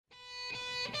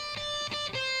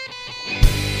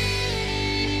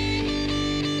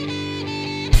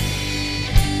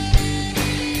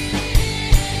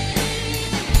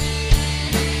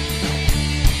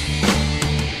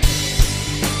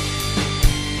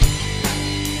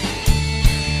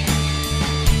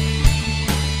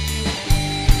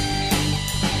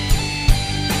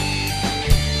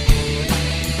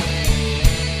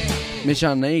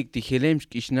Meshanaik tijelem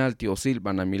kishnal ti osil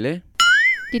banamile.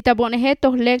 Titaboneje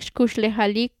tohlek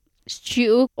kuxlejalik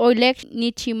xchiuk oilek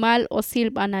nichimal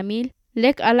osil banamil.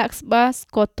 Lek alaxbas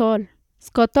kotol.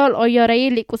 Skotol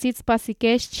oyorail likusits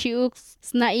pasikesh chiuk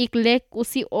snaik lek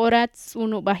usi orat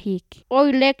sunubahik.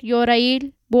 Oilek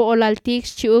yorail bu olaltik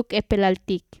chiuk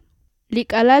epelaltik. Lik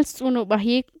alal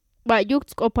sunubahik bayuk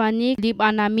skopanik lib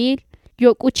anamil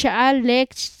yok uchaal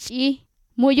lek chi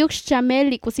muyuk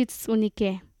chamel likusits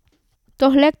unike.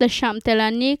 Tohlek da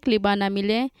shamtelanik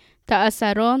libanamile ta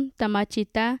asaron ta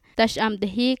machita ta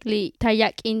shamdehik li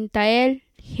tayak intael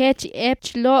hech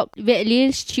epchlok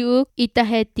velil chiuk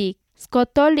itahetik.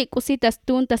 Skotol likusitas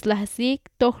tuntas lahasik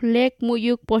tohlek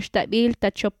muyuk poshtabil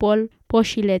ta chopol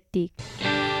poshiletik.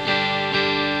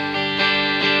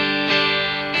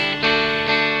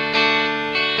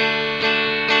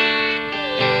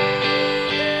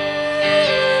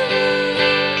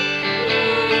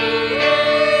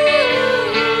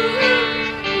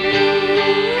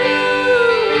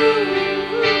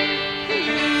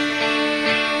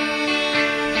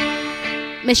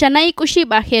 Meshanay kushi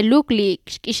bajeluk li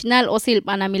kishnal osil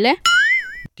banamile.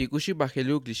 Tikushi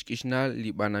bajeluk lishkishnal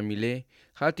li banamile.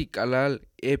 Hatik alal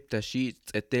eb tashi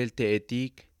tsetel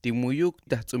teetik. Timuyuk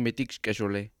tahtsumetik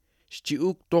shkeshole.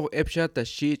 Shchiuk toh ebsha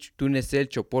tashich tunesel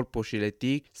chopol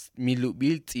poshiletik.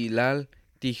 Milubil tzilal.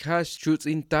 Tihash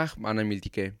chutzin tah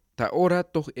banamiltike. Ta ora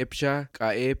toh ebsha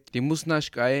kaeb timusnash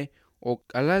kae. O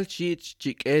alal chich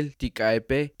chikel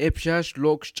tikaepe. Ebsha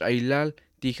shlok shailal.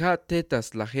 Tija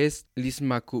tetas lajes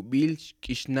lismakubil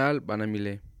kishnal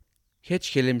banamile. Hech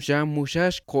helemsha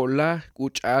mushash kola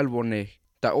kuchal bone.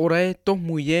 Ta orae toh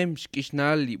muyem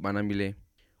kishnal li banamile.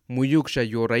 Muyuk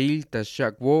shayorail ta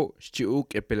shakbo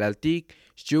shchiuk epelaltik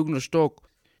shchiuk nostok.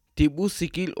 Tibu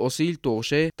sikil osil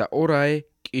toshe ta orae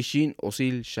kishin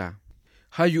osil sha.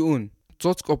 Hayun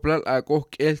tzots koplal akoh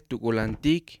kel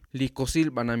tukulantik li kosil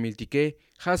banamiltike.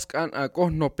 Haskan akoh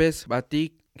nopes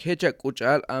batik. Hecha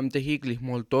kuchal amtehik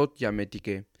lismoltot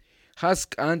yametike.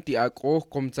 Hask anti akoh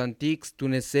komsantik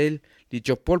tunesel li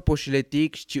chopol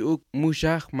poshiletik shchiuk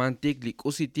mushah mantik li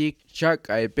kusitik shak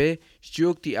aepe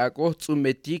shchiuk ti akoh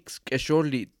tsumetik skeshol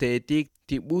li teetik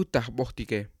tibu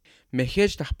tahbohtike.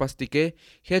 Mehech tahpastike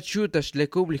hech shu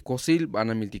tashlekub li kosil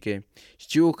banamiltike.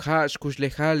 Shchiuk ha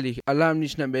shkushlehal li alam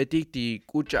nishnabetik ti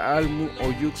kucha almu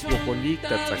oyuk swokolik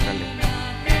tatzakale.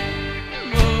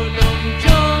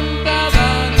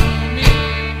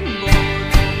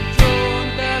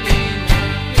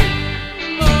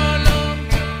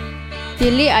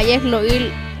 Tili ayek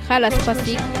loil halas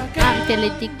pasik am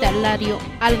teletik talario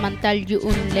almantal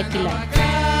yuun lekila.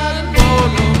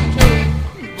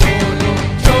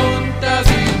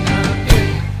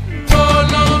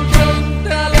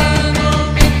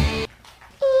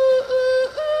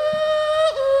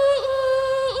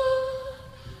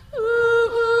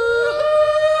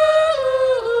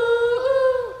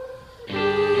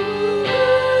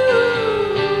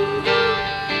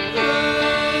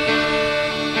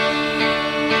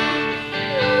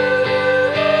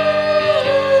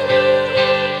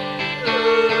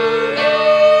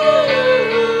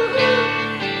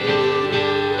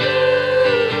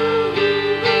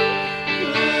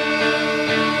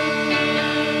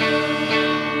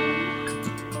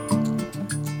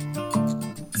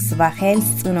 Bajel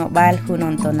Sunobal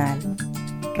Junontonal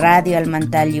Radio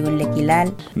Almantal Yun Lequilal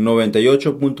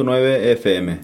 98.9 FM